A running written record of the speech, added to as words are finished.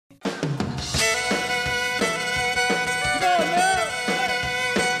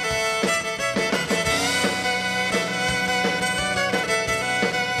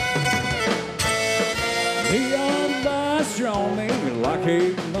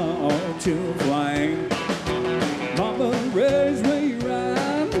all to flame. Mama raised me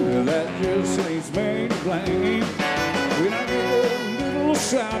right, that just leaves me to blame. When I get a little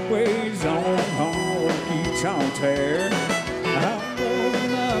sideways on honky-tonk tear, I'm old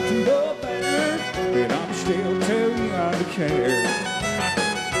enough to know better, but I'm still too young to care.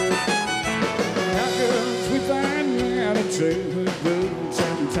 How comes with an attitude, boots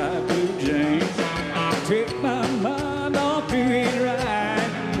and tight blue jeans, take my mind off doing right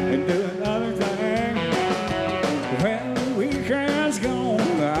and do another thing. When the weekend's gone,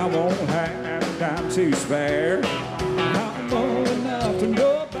 I won't have a dime to spare. I'm old enough to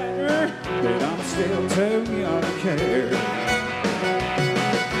know better, but I'm still too young to care.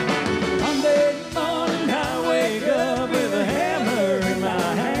 Monday morning I wake up with a hammer in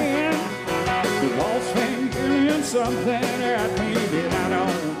my hand. The boss been doing something at me that I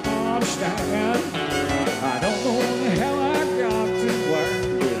don't understand. I don't know how I got to work,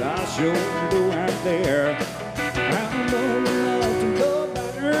 but I sure do out there. I'm old enough to know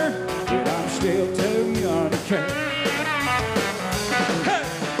better, but I'm still too young to care.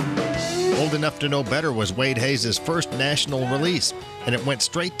 Old Enough to Know Better was Wade Hayes' first national release, and it went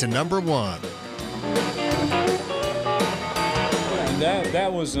straight to #1.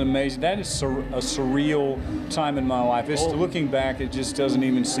 That was amazing. That is a surreal time in my life. Looking back, it just doesn't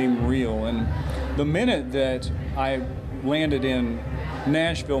even seem real. And the minute that I landed in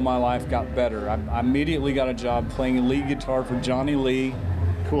Nashville, my life got better. I immediately got a job playing lead guitar for Johnny Lee.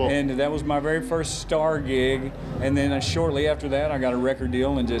 Cool. And that was my very first star gig. And then shortly after that, I got a record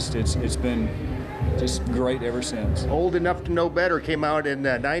deal, and it's been just great ever since. Old Enough to Know Better came out in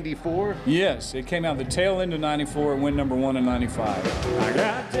 '94? Yes, it came out the tail end of '94. It went #1 in '95. I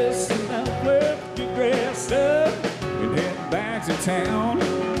got just enough left to get dressed up and head back to town.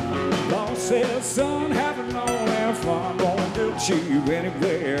 Boss says, son, have a long and fun, won't get you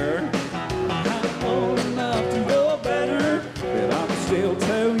anywhere. I'm old enough to know better, but I'm still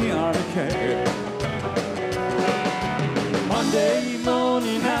too young to care. Monday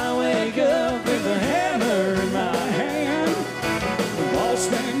morning I wake up with a hammer in my hand. The boss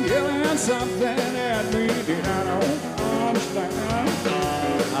been yelling something at me that I don't understand.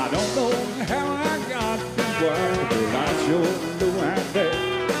 I don't know how I got to work, but I sure do out there.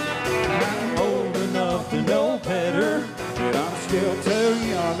 I'm old enough to know better, but I'm still too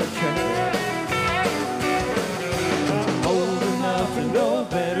young to care. I'm old enough to know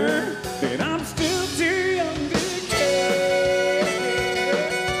better, but I'm still too young to care.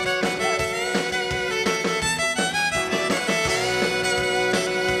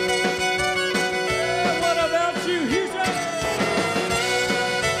 What about you, Houston?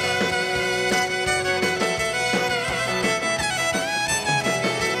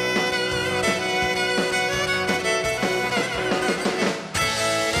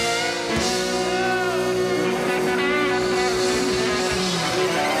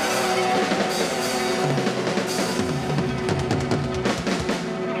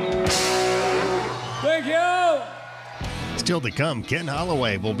 Thank you. Still to come, Ken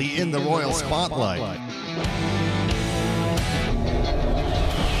Holloway will be in the Royal Spotlight.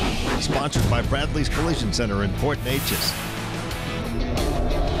 Sponsored by Bradley's Collision Center in Port Neches.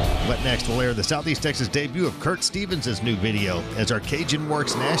 But next, we'll air the Southeast Texas debut of Kurt Stevens' new video as our Cajun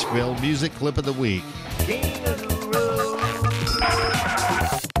Works Nashville Music Clip of the Week.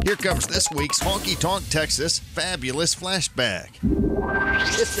 Here comes this week's Honky Tonk Texas Fabulous Flashback.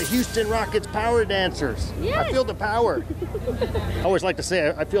 It's the Houston Rockets Power Dancers. Yes. I feel the power. I always like to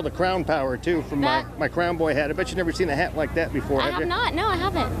say I feel the crown power, too, from my Crown Boy hat. I bet you've never seen a hat like that before, I have not. No, I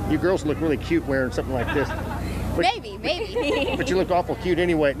haven't. You girls look really cute wearing something like this. But, Maybe. But you look awful cute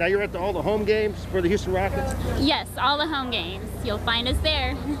anyway. Now you're at all the home games for the Houston Rockets? Yes, all the home games. You'll find us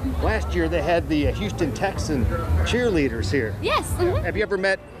there. Last year they had the Houston Texan cheerleaders here. Yes. Mm-hmm. Have you ever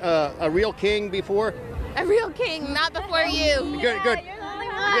met a real king before? A real king, not before you. Good. You're the only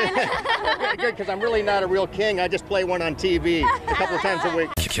one. Good, because I'm really not a real king. I just play one on TV a couple of times a week.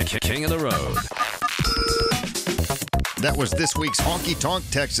 King of the Road. That was this week's Honky Tonk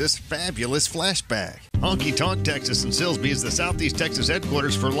Texas Fabulous Flashback. Honky Tonk Texas in Silsbee is the Southeast Texas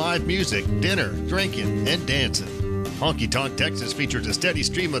headquarters for live music, dinner, drinking, and dancing. Honky Tonk Texas features a steady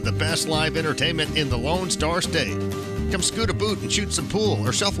stream of the best live entertainment in the Lone Star State. Come scoot a boot and shoot some pool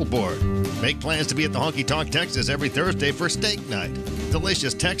or shuffleboard. Make plans to be at the Honky Tonk Texas every Thursday for steak night.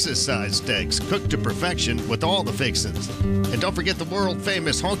 Delicious Texas-sized steaks cooked to perfection with all the fixins. And don't forget the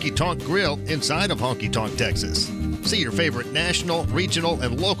world-famous Honky Tonk Grill inside of Honky Tonk Texas. See your favorite national, regional,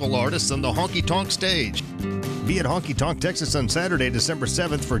 and local artists on the Honky Tonk stage. Be at Honky Tonk Texas on Saturday, December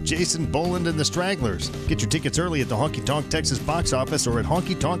 7th for Jason Boland and the Stragglers. Get your tickets early at the Honky Tonk Texas box office or at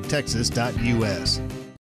honkytonktexas.us.